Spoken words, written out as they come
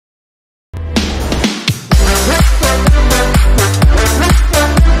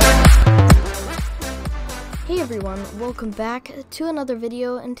everyone, welcome back to another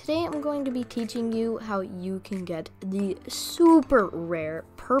video, and today I'm going to be teaching you how you can get the super rare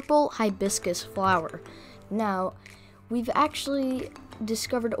purple hibiscus flower. Now, we've actually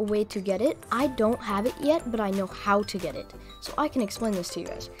discovered a way to get it. I don't have it yet, but I know how to get it, so I can explain this to you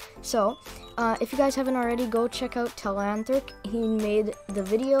guys. So, if you guys haven't already, go check out Telanthric. He made the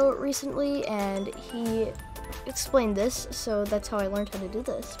video recently, and he explained this, so that's how I learned how to do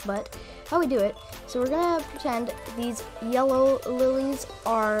this. But how we do it, so we're gonna pretend these yellow lilies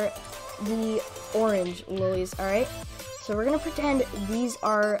are the orange lilies. All right, so we're gonna pretend these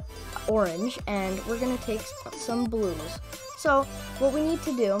are orange, and we're gonna take some blues. So what we need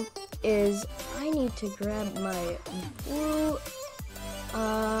to do is I need to grab my blue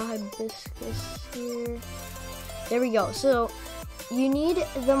hibiscus here. There we go. So you need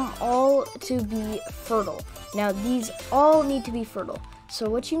them all to be fertile. Now these all need to be fertile. So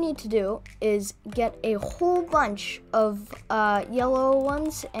what you need to do is get a whole bunch of yellow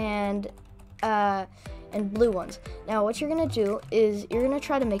ones and blue ones. Now what you're gonna do is you're gonna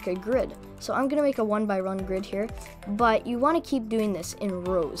try to make a grid. So I'm gonna make a 1x1 grid here, but you want to keep doing this in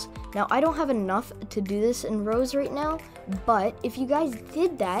rows. Now I don't have enough to do this in rows right now, but if you guys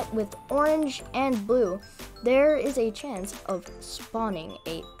did that with orange and blue, there is a chance of spawning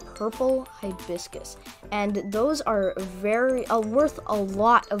a purple hibiscus, and those are worth a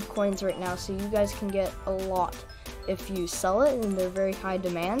lot of coins right now, so you guys can get a lot if you sell it, and they're very high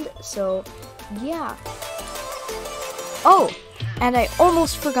demand. So yeah. Oh, and I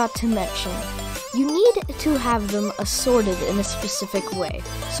almost forgot to mention, you need to have them assorted in a specific way.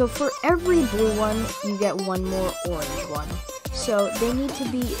 So for every blue one, you get one more orange one. So they need to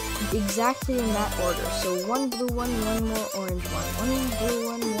be exactly in that order. So one blue one, one more orange one. One blue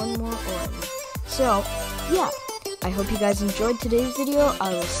one, one more orange. So yeah, I hope you guys enjoyed today's video.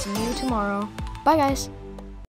 I will see you tomorrow. Bye guys.